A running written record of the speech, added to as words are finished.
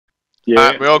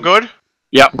Yeah. We all good?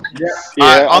 Yep.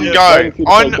 Yeah. On go.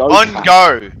 On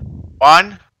go.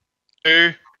 1,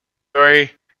 2,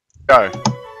 3, go.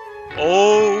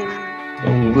 Oh.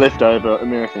 Leftover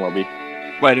American Lobby.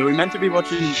 Wait, are we meant to be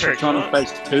watching China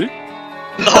Phase 2?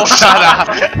 Oh, shut up.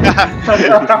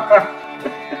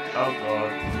 Oh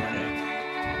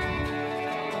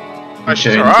god. It's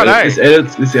alright, eh?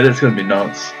 This edit's gonna be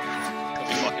nuts.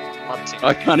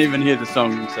 I can't even hear the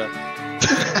song, so.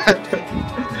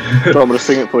 So I'm gonna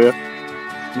sing it for you.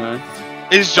 No.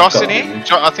 Is Joss in here?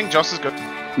 I think Joss is good.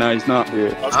 No, he's not.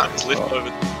 Yeah. I was going to lift over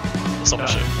some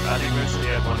shit. I think we actually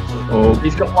had one clip. Oh,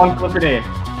 He's got one clip in here.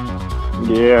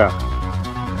 Yeah.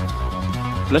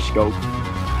 Let's go.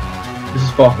 this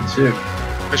is fucking sick.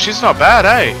 But she's not bad,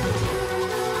 eh?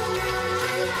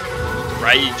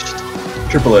 Raged.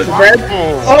 Triple Ed. Oh!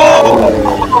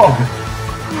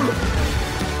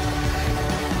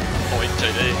 Oh, in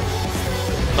 2D.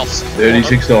 Not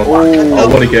 36 on. Oh,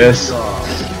 what a guess.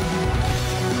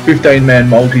 15-man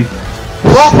multi.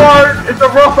 Ruffo! It's a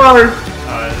Ruffo!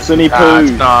 Sunny Nah,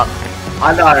 it's Poo. not.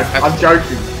 I know, I'm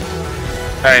joking.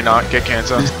 Hey, not get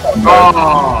cancer.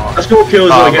 Oh! That's more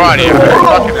kills Oh, than I right get. here.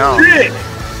 Fucking hell. Shit!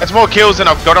 That's more kills than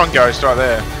I've got on Ghost right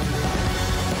there.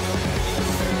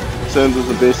 Sons was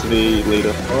the best V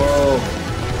leader. Oh.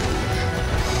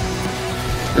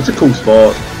 That's a cool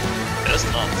spot. That's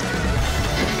nuts.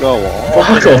 Go on.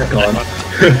 Fuck off, gun.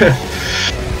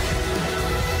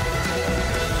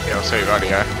 Yeah, I'll see you right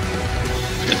here.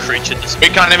 The creature just We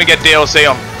can't even get DLC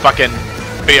on fucking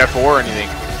BO4 or anything.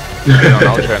 On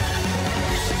Ultra.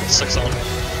 sucks on.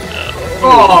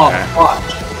 Oh, Yeah. fuck.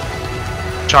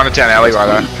 Chinatown alley right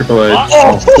there. Triple Ed. Oh,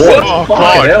 What? oh, Fucking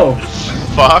God. hell.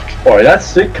 Fuck. Boy, that's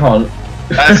sick, cunt.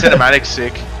 That cinematic's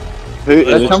sick. Who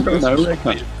That is come from nowhere,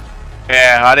 cunt.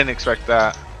 Yeah, I didn't expect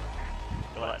that.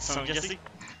 Like, song, Jesse?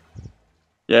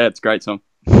 Yeah, it's a great song.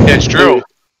 Yeah, it's true.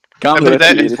 Can't But believe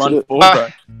that that is is 1-4, bro.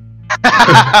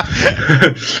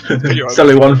 It's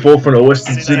only 1-4 from the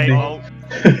Western Is it Sydney.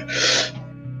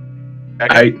 a-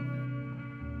 8.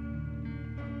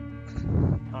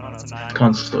 Oh, no, it's a 9.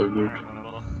 Cunt's so good. I don't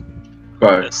remember.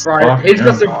 Bro, Yes. Right, fucking he's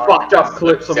got hell. some fucked up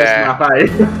clips on Yeah. this map, eh?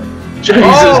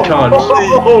 Jesus, cunt.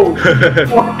 Oh,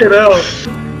 fucking hell.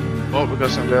 Oh, we got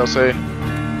some DLC.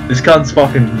 This cunt's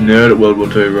fucking nerd at World War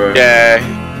II, bro. Yeah.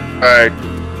 Alright.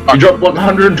 You dropped what,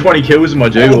 120 kills in my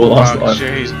Juggle last Oh, night.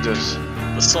 Jesus.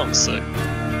 The song's sick.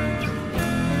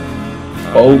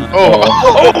 Oh, Oh.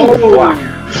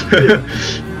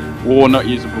 War not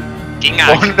usable.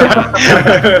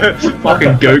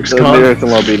 fucking gooks, the cunt. American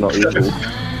Lobby not useful?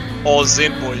 Oh,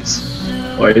 Zen boys.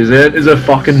 Wait, is it? Is a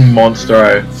fucking monster,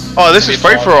 eh? Oh, this is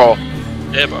free for all.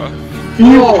 Yeah, bro.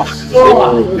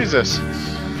 Oh, What is this?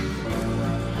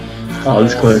 Oh,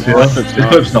 this clip, yeah. Nice. This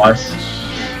clip's nice.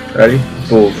 Ready?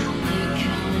 Boom.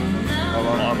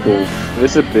 Boom.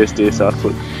 This is the best DSR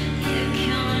clip.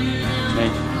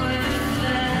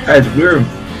 Hey, it's weird.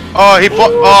 Oh, I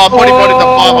thought he bought it the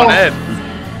 5 on head.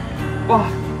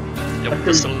 Yep,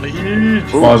 just a lead. huge.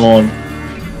 5 on.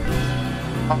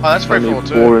 Oh, that's free for all Only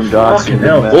too. War and Darcy. Fucking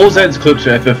hell. All Zed's clips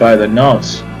are FFA, they're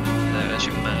nuts. No, that's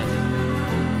your man.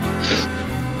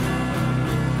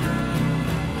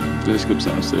 This clip's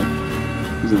nice too.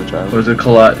 He's in the trailer. Was it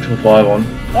Coatc to 5 on?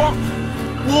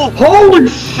 Holy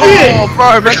shit! Oh,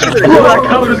 bro, imagine Oh, that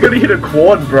colour was gonna hit a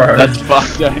quad, bro. That's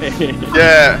fucked, eh?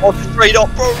 Yeah. Oh, straight up,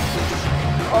 bro.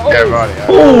 Yeah, right, yeah.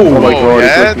 Oh, my God,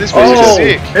 yeah, it's this looking was oh.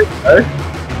 sick. I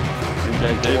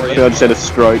think I just had a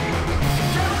stroke.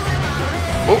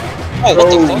 Oh, what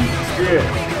the fuck?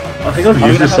 I think I've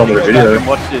used this on the video.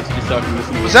 Watch this just so I can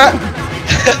listen to Was it. that?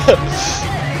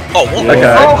 Oh, what? Okay,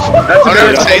 that's I've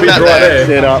never American seen lobbies that right there.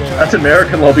 there. Set up. That's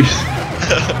American lobbies.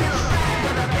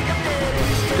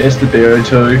 There's the Bear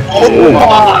too. Oh, kill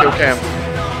cam.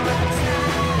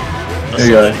 There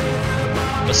you go.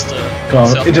 Just, Come on,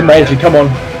 South into Korea. multi, come on.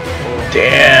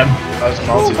 Damn. That was a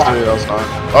multi too, that was nice.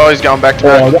 Oh, he's going back to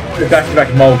Oh, back. that was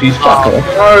back-to-back multis, fuck off.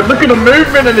 Oh, look at the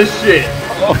movement in this shit!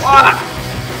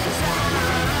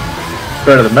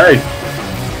 Better than me.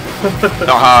 Not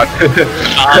hard.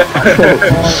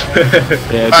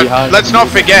 Yeah, it'd be hard Let's to not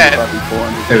do forget. fucking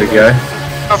 400. There we go.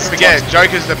 Don't forget,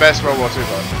 Joker's the best World War II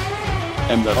bot.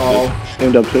 MW2.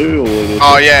 MW2 or was it?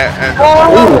 Oh, yeah, and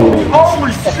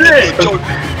Holy shit!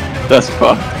 That's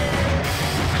fucked.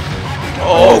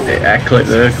 Oh, Yeah, click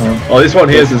there, come on. Oh, this one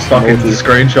here is this fucking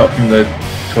screenshot from the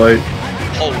tweet.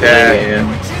 holy Yeah. Damn.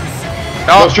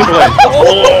 no, Triple H.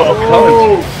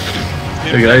 Oh!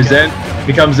 There we go, Zen.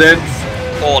 He comes in.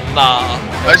 Oh, nah.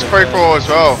 that's free for all as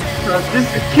well. This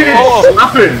kid is Oh.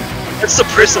 slapping! It's the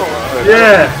prison, bro.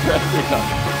 Yeah!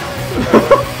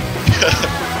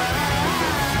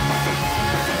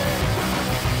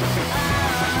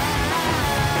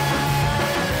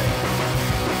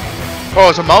 Oh,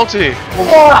 it's a multi.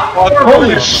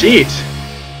 Holy shit!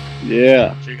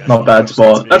 Yeah. Not bad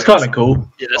spot. That's kind of cool.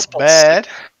 Yeah, that's Bad.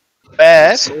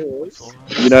 Bad.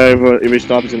 You know, every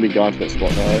sniper's gonna be going to that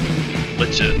spot, right?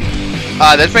 legit.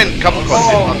 There's been a couple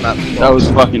content on that. That was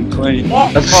fucking clean.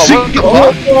 That's Oh, sick.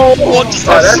 what the fuck? What does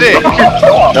That's that sick.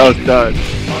 That was dope.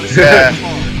 Yeah.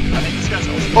 I think this guy's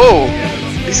also. Oh.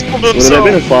 He's from Would it have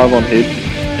been a 5 on hit?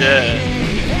 Yeah.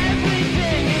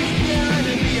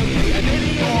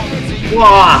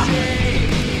 Wah!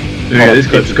 Yeah, this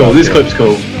clip's cool. This clip's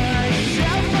cool.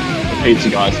 The pizza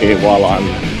guy's here while I'm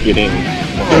getting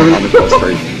on the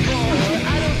street.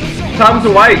 Time to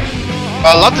wait.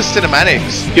 I love the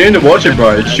cinematics. Get in to watch it,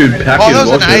 bro. It should pack Oh, you that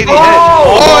to was watch an 80 it. hit.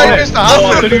 Oh, he missed the I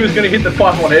 100. thought he was gonna hit the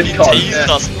 5 on edge He card. teased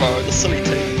us, bro. The silly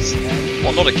tease.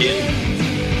 Well, not again.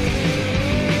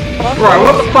 Bro,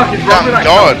 what the fuck is wrong with Oh, that?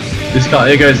 God. This guy,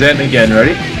 here goes Zen again.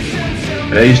 Ready?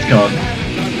 Yeah, he's gone.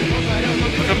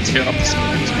 I'm gonna tear up the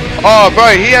screen. Oh,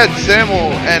 bro, he had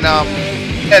thermal and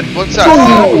what's that?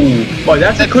 Oh! Boy,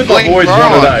 that's a That clip I've blink always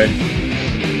wanted though.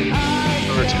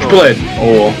 Split.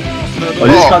 Oh,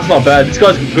 this cunt's not bad. This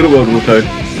guy's good at World War 2.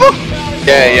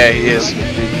 Yeah, he is.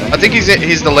 I think he's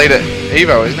the lead at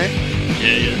Evo, isn't he?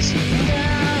 Yeah, he is.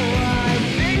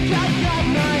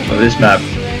 Oh, this map.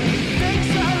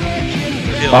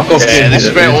 Fuck off. Yeah, this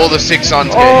is where all the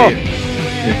 6-ons get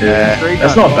hit. Yeah,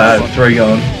 that's not bad. 3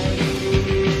 going.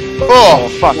 Oh,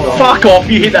 Fuck off. Fuck off!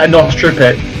 You hit that Nox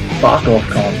triplet. Fuck off,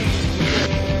 con.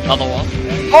 Another one.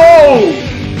 Oh!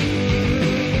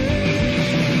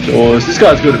 Jaws. This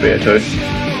guy's good at beer too.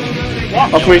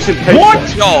 I've wasted pizza. What?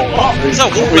 Yo! Is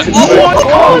that what?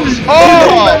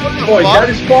 oh, Boy, that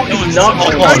is fucking nuts,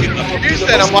 I con. got confused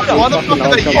then. I'm like, why the fuck are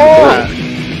they using Oh! that?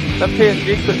 That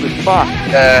PSG clip was fucked.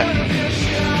 Yeah.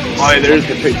 Oh, there's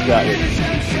the pizza guy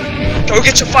here. Go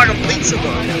get your fucking pizza,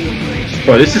 bro.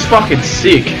 Bro, this is fucking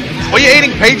sick. What are you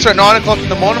eating pizza at 9 o'clock in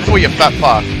the morning for, you fat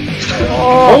fuck?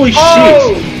 Holy shit!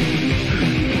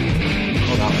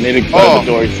 I need to go Oh. to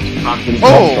the door. He's fucking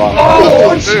Oh. drunk.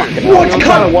 Oh, dude.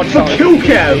 what cunt for kill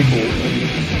cam?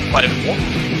 Wait, what?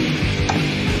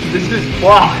 This is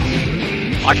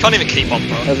fucked. I can't even keep up,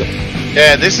 bro.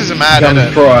 Yeah, this is a mad Gun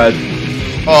edit. pride.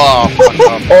 Oh, fuck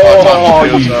off. Oh, Time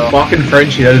to you feel so. fucking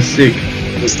Frenchie, that is sick.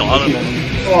 Started.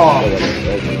 Oh.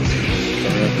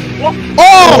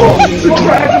 Oh!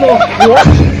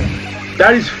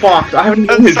 That is fucked. I haven't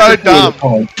That's even so tripped all the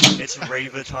dumb. time. It's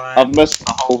Raver time. I've missed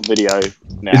the whole video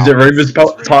now. Is it Reaver's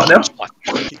part now? I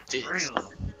fucking did.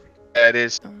 Yeah, it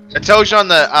is. It tells you on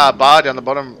the bar down the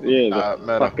bottom. Yeah, the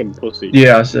Murdr. fucking pussy.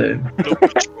 Yeah, I see.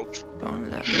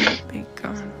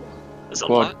 Is it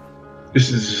Quad. light? This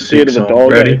is a See it sick as a song.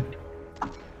 dog, Ready? eh?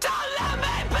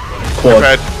 Quad.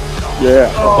 Red.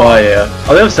 Yeah. Oh yeah.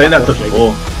 I've never seen that clip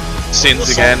before. Sins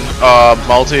again.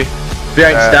 Multi. If you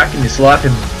ain't Yeah. stacking, you're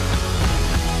slacking.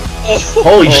 Oh,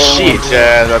 Holy shit.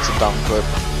 Yeah, that's a dumb clip.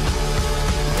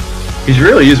 He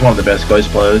really is one of the best ghost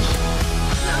players.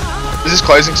 Is this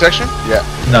closing section? Yeah.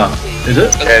 No. Is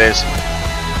it? Yeah, it is.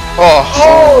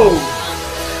 Oh.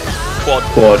 quad.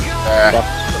 Quad.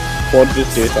 Quad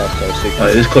just did that so sick.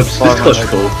 Oh, this clip's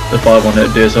cool. The 5 on hit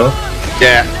DSR.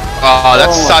 Yeah. Oh,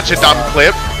 that's such a dumb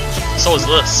clip. So is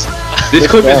this. This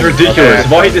clip is ridiculous. Okay.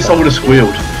 If I hit this, I would have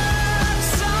squealed.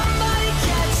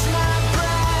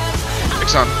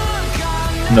 Next on.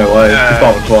 No way. Yeah.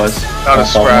 5 on twice. Not a Oh, 5 on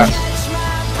scrap. once.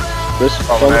 This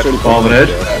song's really 5 on head.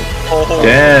 Oh,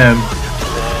 Damn.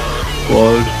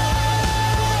 Quad.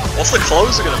 what's the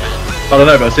closer gonna be? I don't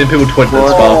know, but I've seen people tweet that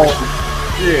sparked.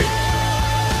 Yeah.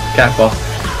 Kappa.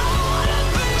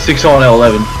 6 on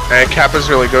L11. Yeah, Kappa's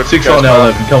really good. 6 Goes on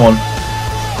well. L11, come on.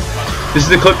 This is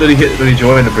the clip that he hit when he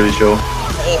joined, I'm pretty sure.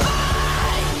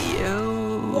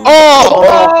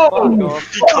 Oh!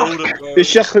 He called it, bro. The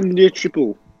second year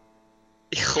triple.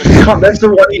 Cunt, that's the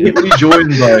one he hit when he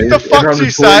joined, though. The fuck Everyone did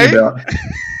was you talking say? about.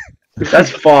 That's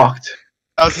fucked.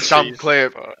 That was a dumb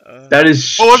clip. That is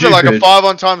stupid. What was it, like a 5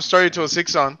 on times 3 to a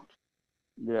 6 on?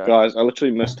 Yeah. Guys, I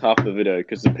literally missed half the video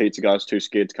because the pizza guy's too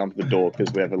scared to come to the door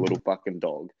because we have a little fucking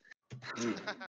dog.